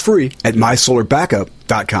 Yours free at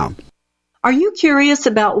mysolarbackup.com. Are you curious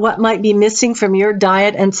about what might be missing from your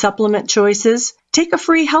diet and supplement choices? Take a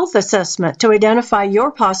free health assessment to identify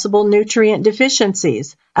your possible nutrient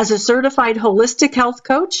deficiencies. As a certified holistic health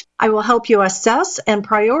coach, I will help you assess and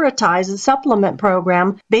prioritize a supplement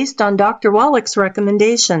program based on Dr. Wallach's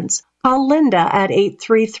recommendations. Call Linda at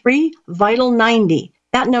 833-VITAL-90.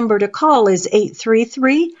 That number to call is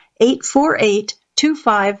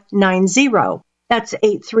 833-848-2590. That's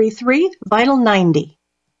 833-VITAL-90.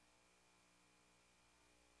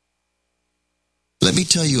 Let me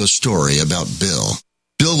tell you a story about Bill.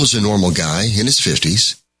 Bill was a normal guy in his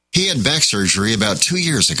 50s. He had back surgery about 2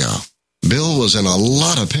 years ago. Bill was in a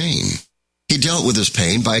lot of pain. He dealt with his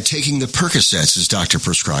pain by taking the Percocets his doctor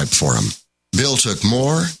prescribed for him. Bill took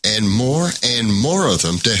more and more and more of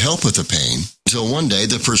them to help with the pain, until one day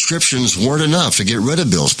the prescriptions weren't enough to get rid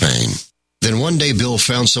of Bill's pain. Then one day Bill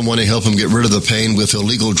found someone to help him get rid of the pain with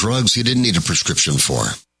illegal drugs he didn't need a prescription for.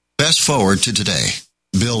 Fast forward to today.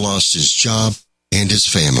 Bill lost his job and his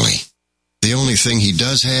family. The only thing he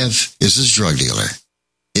does have is his drug dealer.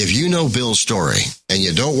 If you know Bill's story and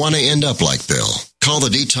you don't want to end up like Bill, call the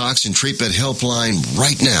Detox and Treatment Helpline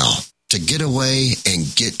right now to get away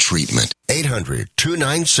and get treatment.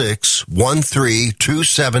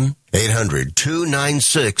 800-296-1327.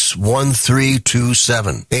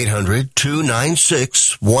 800-296-1327.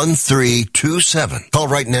 800-296-1327. Call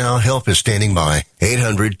right now. Help is standing by.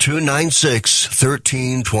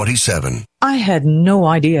 800-296-1327. I had no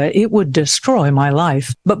idea it would destroy my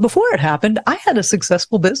life. But before it happened, I had a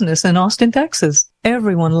successful business in Austin, Texas.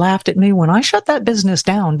 Everyone laughed at me when I shut that business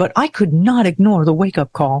down, but I could not ignore the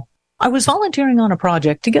wake-up call. I was volunteering on a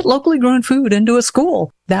project to get locally grown food into a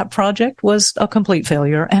school. That project was a complete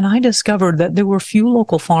failure, and I discovered that there were few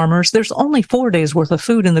local farmers. There's only 4 days worth of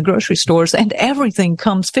food in the grocery stores, and everything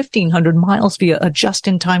comes 1,500 miles via a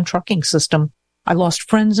just-in-time trucking system. I lost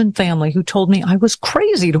friends and family who told me I was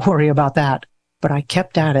crazy to worry about that, but I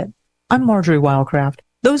kept at it. I'm Marjorie Wildcraft.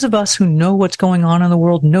 Those of us who know what's going on in the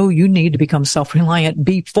world know you need to become self-reliant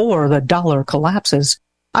before the dollar collapses.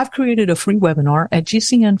 I've created a free webinar at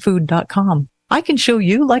gcnfood.com. I can show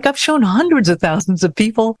you, like I've shown hundreds of thousands of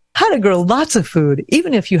people, how to grow lots of food,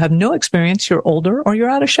 even if you have no experience, you're older, or you're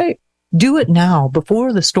out of shape. Do it now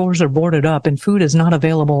before the stores are boarded up and food is not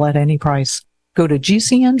available at any price. Go to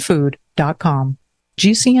gcnfood.com.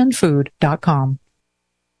 gcnfood.com.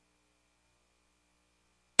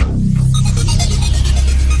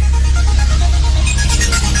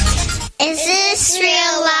 Is this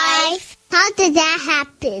real life? How did that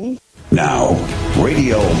happen? Now,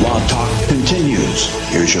 Radio Law Talk continues.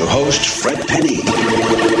 Here's your host, Fred Penney.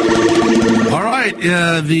 All right.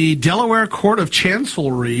 The Delaware Court of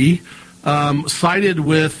Chancellery sided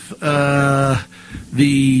with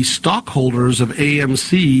the stockholders of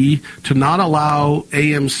AMC to not allow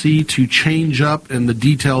AMC to change up, and the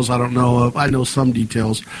details I don't know of. I know some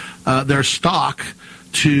details. Their stock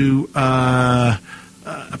to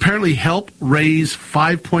apparently help raise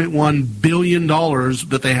 $5.1 billion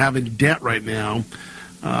that they have in debt right now,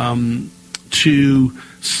 to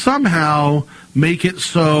somehow make it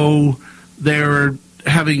so they're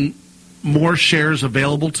having more shares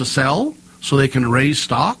available to sell so they can raise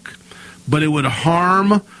stock, but it would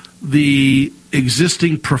harm the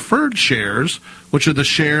existing preferred shares, which are the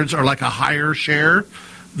shares are like a higher share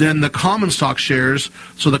than the common stock shares.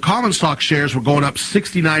 So the common stock shares were going up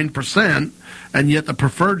 69%, and yet the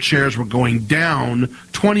preferred shares were going down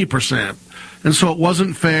 20%. And so it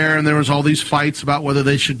wasn't fair, and there was all these fights about whether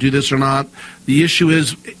they should do this or not. The issue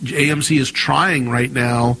is AMC is trying right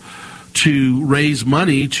now to raise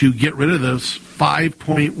money to get rid of this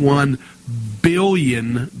 $5.1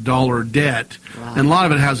 billion debt. Wow. And a lot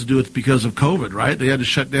of it has to do with because of COVID, right? They had to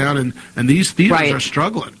shut down, and these theaters are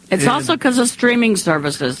struggling. It's also because of streaming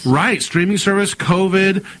services. Right, streaming service,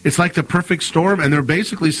 COVID. It's like the perfect storm, and they're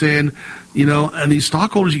basically saying, and these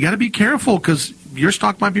stockholders, you got to be careful because your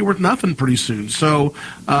stock might be worth nothing pretty soon. So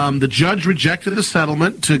the judge rejected the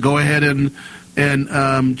settlement to go ahead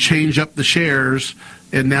and change up the shares,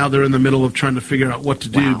 and now they're in the middle of trying to figure out what to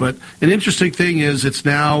do. But an interesting thing is it's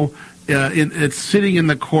now it's sitting in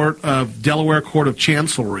the Delaware Court of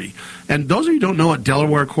Chancellery. And those of you who don't know what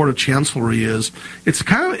Delaware Court of Chancellery is,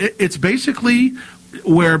 it's basically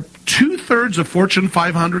where 2/3 of Fortune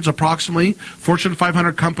 500s, approximately, Fortune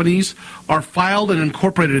 500 companies are filed and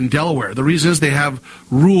incorporated in Delaware. The reason is they have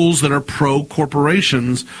rules that are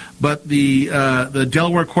pro-corporations, but the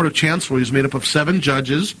Delaware Court of Chancellery is made up of 7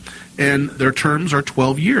 judges, and their terms are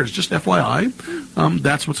 12 years. Just FYI,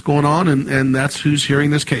 that's what's going on, and that's who's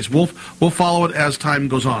hearing this case. We'll follow it as time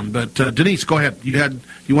goes on. But Denise, go ahead.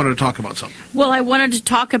 You wanted to talk about something. Well, I wanted to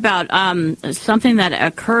talk about something that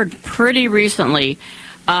occurred pretty recently.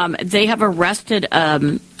 They have arrested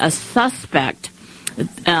a suspect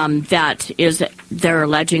that they're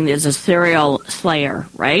alleging is a serial slayer,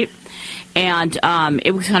 right? And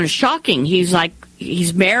it was kind of shocking.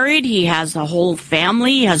 He's married. He has a whole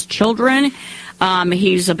family. He has children.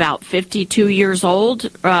 He's about 52 years old,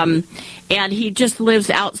 and he just lives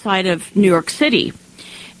outside of New York City.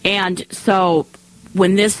 And so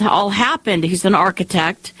when this all happened, he's an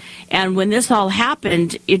architect, and when this all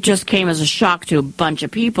happened, it just came as a shock to a bunch of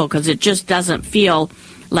people because it just doesn't feel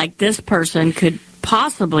like this person could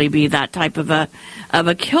possibly be that type of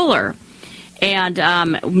a killer. And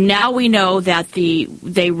now we know that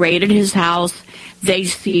they raided his house. They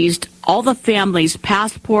seized all the family's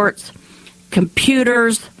passports,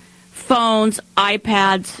 computers, phones,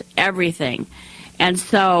 iPads, everything. And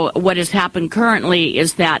so what has happened currently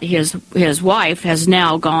is that his wife has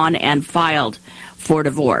now gone and filed for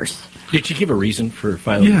divorce. Did she give a reason for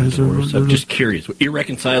filing for divorce? I'm just curious.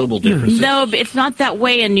 Irreconcilable differences? No, but it's not that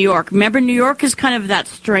way in New York. Remember, New York is kind of that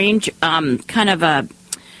strange kind of a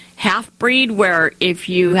half-breed where if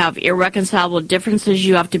you have irreconcilable differences,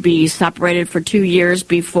 you have to be separated for 2 years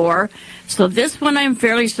before. So this one, I'm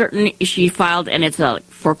fairly certain she filed, and it's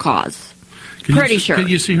for cause. Pretty sure. Can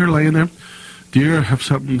you see her laying there? Dear, I have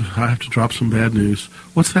to drop some bad news.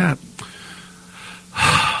 What's that?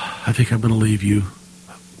 I think I'm going to leave you.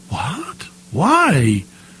 What? Why?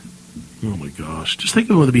 Oh, my gosh. Just think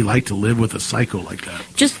of what it would be like to live with a psycho like that.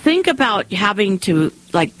 Just think about having to,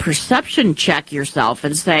 perception check yourself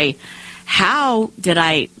and say, how did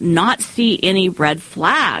I not see any red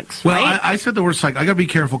flags? Well, right? I said the word psycho. I got to be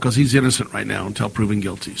careful because he's innocent right now until proven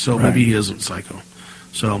guilty. So maybe he isn't psycho.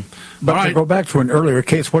 So, but to go back to an earlier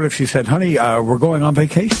case, what if she said, honey, we're going on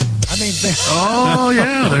vacation? Oh,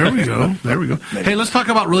 yeah, there we go. Hey, let's talk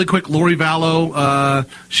about really quick Lori Vallow.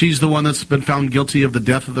 She's the one that's been found guilty of the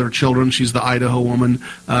death of their children. She's the Idaho woman.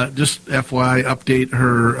 Just FYI update,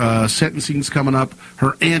 her sentencing's coming up.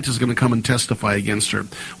 Her aunt is going to come and testify against her.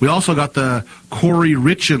 We also got the Corey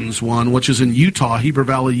Richins one, which is in Utah, Heber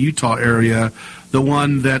Valley, Utah area. The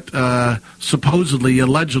one that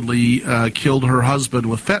allegedly killed her husband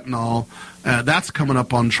with fentanyl. That's coming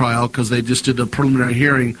up on trial because they just did a preliminary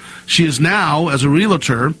hearing. She is now, as a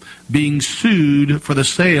realtor, being sued for the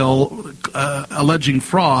sale, alleging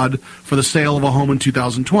fraud for the sale of a home in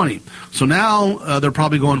 2020. So now they're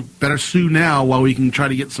probably going, better sue now while we can try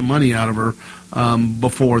to get some money out of her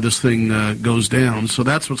before this thing goes down. So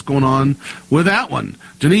that's what's going on with that one.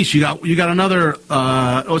 Denise, you got another.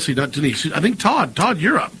 Let's see, not Denise. I think Todd. Todd,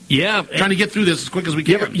 you're up. Yeah, trying to get through this as quick as we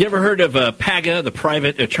can. You ever heard of PAGA, the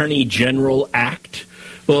Private Attorney General Act?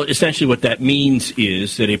 Well, essentially what that means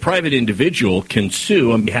is that a private individual can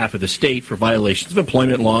sue on behalf of the state for violations of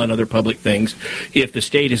employment law and other public things if the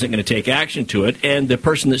state isn't going to take action to it, and the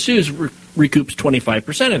person that sues recoups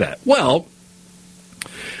 25% of that. Well,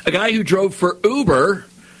 a guy who drove for Uber,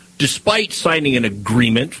 despite signing an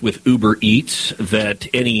agreement with Uber Eats that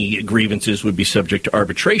any grievances would be subject to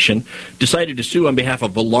arbitration, decided to sue on behalf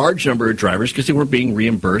of a large number of drivers because they were being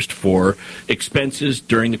reimbursed for expenses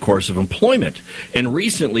during the course of employment. And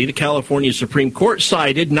recently, the California Supreme Court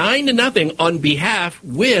sided 9-0 on behalf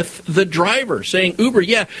with the driver, saying, Uber,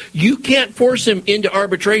 you can't force him into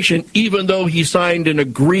arbitration even though he signed an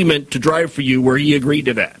agreement to drive for you where he agreed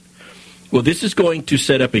to that. Well, this is going to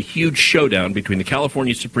set up a huge showdown between the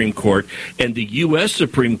California Supreme Court and the U.S.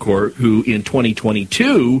 Supreme Court, who in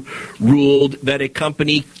 2022 ruled that a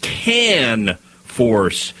company can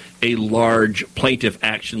force a large plaintiff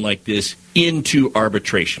action like this into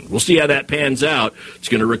arbitration. We'll see how that pans out. It's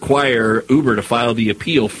going to require Uber to file the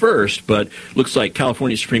appeal first, but looks like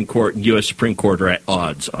California Supreme Court and U.S. Supreme Court are at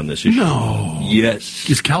odds on this issue. No. Yes.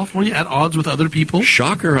 Is California at odds with other people?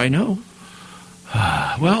 Shocker, I know.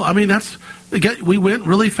 Well, I mean, we went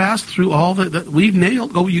really fast through all that we've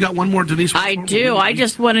nailed. Oh, you got one more, Denise? I do. I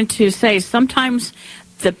just wanted to say sometimes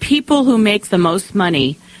the people who make the most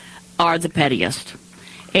money are the pettiest.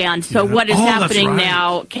 And so what is happening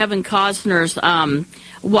now, Kevin Costner's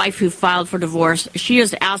wife who filed for divorce, she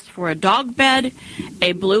has asked for a dog bed,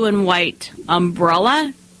 a blue and white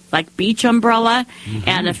umbrella, like beach umbrella,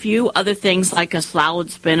 and a few other things like a salad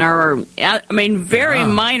spinner, very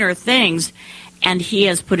minor things. And he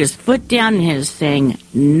has put his foot down and is saying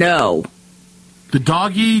no. The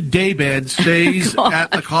doggy daybed stays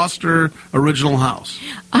at the Costner original house.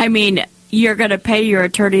 I mean, you're going to pay your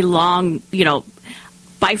attorney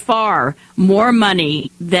by far more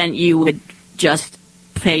money than you would just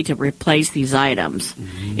pay to replace these items.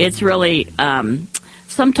 It's really,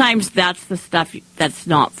 sometimes that's the stuff that's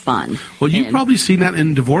not fun. Well, you've probably seen that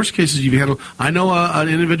in divorce cases you've handled. I know an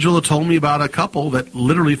individual that told me about a couple that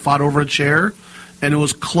literally fought over a chair, and it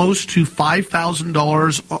was close to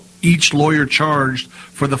 $5,000 each lawyer charged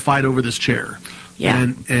for the fight over this chair.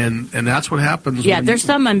 Yeah. And that's what happens. Yeah, there's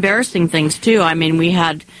some embarrassing things, too. I mean, we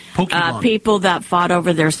had people that fought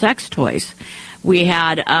over their sex toys. We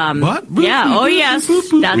had... what? Yeah, oh, yes.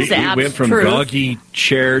 That's the we went from truth. Doggy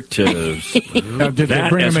chair to... Now, did they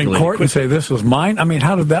bring him in court and say, this was mine? I mean,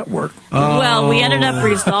 how did that work? Well, we ended up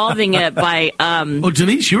resolving it by...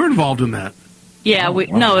 Denise, you were involved in that. Yeah,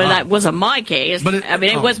 that wasn't my case. But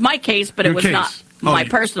it was my case, but it was not my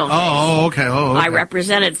personal case. Oh, okay. I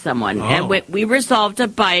represented someone, and we resolved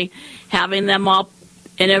it by having them all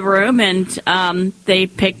in a room, and they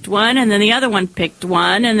picked one, and then the other one picked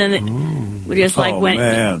one, and then we just went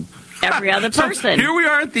every other person. So here we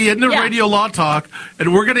are at the end of Radio Law Talk,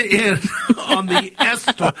 and we're going to end on the S.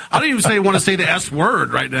 I don't even want to say the S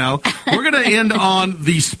word right now. We're going to end on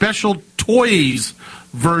the special toys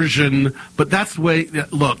version, but that's the way.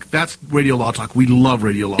 Look, that's Radio Law Talk. We love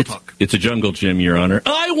Radio Law Talk. It's a jungle gym, Your Honor.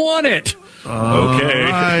 I want it.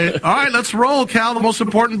 Okay. All right, let's roll, Cal. The most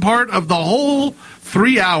important part of the whole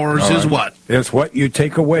 3 hours is what? It's what you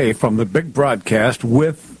take away from the big broadcast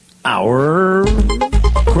with our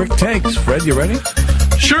quick takes. Fred, you ready?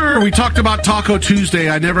 Sure. We talked about Taco Tuesday.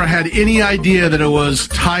 I never had any idea that it was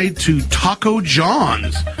tied to Taco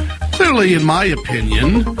John's. Clearly, in my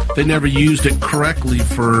opinion, they never used it correctly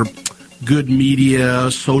for good media,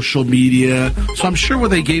 social media. So I'm sure when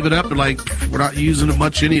they gave it up, they're like, we're not using it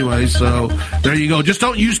much anyway. So there you go. Just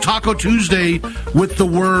don't use Taco Tuesday with the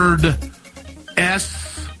word S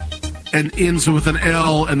and ends with an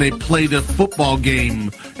L, and they play the football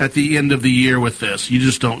game at the end of the year with this. You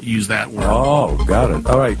just don't use that word. Oh, got it.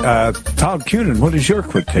 All right. Todd Cunin, what is your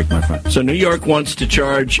quick take, my friend? So New York wants to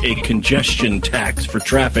charge a congestion tax for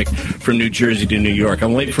traffic from New Jersey to New York.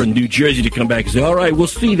 I'm waiting for New Jersey to come back and say, all right, we'll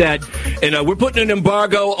see that. And we're putting an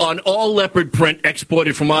embargo on all leopard print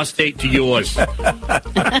exported from our state to yours.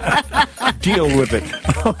 Deal with it.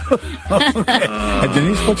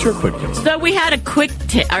 Denise, what's your quick take? So we had a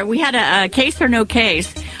case or no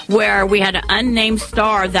case where we had an unnamed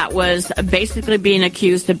star that was basically being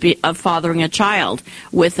accused of fathering a child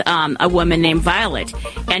with a woman named Violet.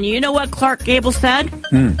 And you know what Clark Gable said?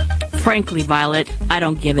 Frankly, Violet, I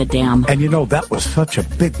don't give a damn. And that was such a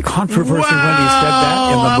big controversy when he said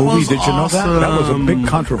that in the movie. Did you know that? That was a big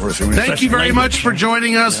controversy. Thank you very much for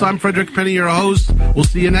joining us. I'm Frederick Penney, your host. We'll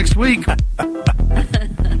see you next week.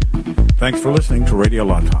 Thanks for listening to Radio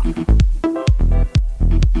Law Talk.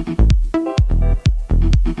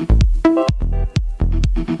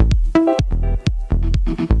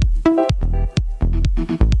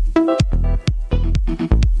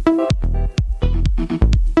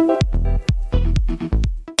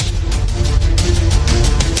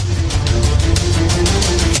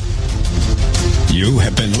 You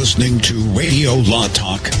have been listening to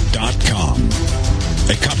RadioLawTalk.com,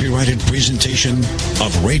 a copyrighted presentation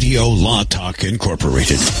of Radio Law Talk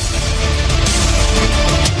Incorporated.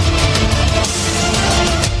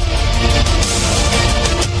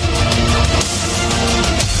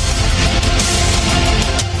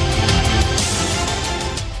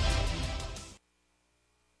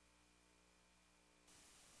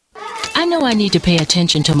 I know I need to pay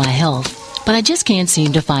attention to my health, but I just can't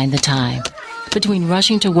seem to find the time. Between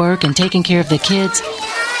rushing to work and taking care of the kids,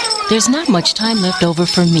 there's not much time left over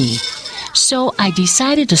for me. So I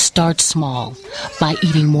decided to start small by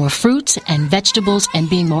eating more fruits and vegetables and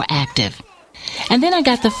being more active. And then I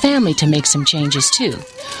got the family to make some changes too.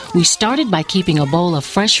 We started by keeping a bowl of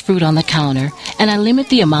fresh fruit on the counter, and I limit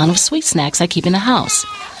the amount of sweet snacks I keep in the house.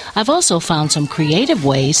 I've also found some creative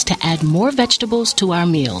ways to add more vegetables to our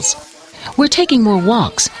meals. We're taking more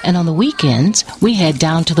walks, and on the weekends, we head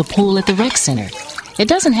down to the pool at the rec center. It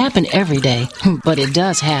doesn't happen every day, but it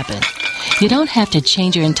does happen. You don't have to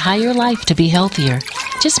change your entire life to be healthier.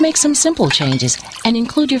 Just make some simple changes and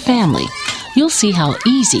include your family. You'll see how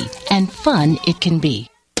easy and fun it can be.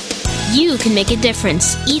 You can make a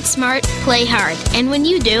difference. Eat smart, play hard, and when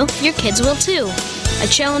you do, your kids will too. A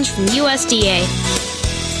challenge from USDA.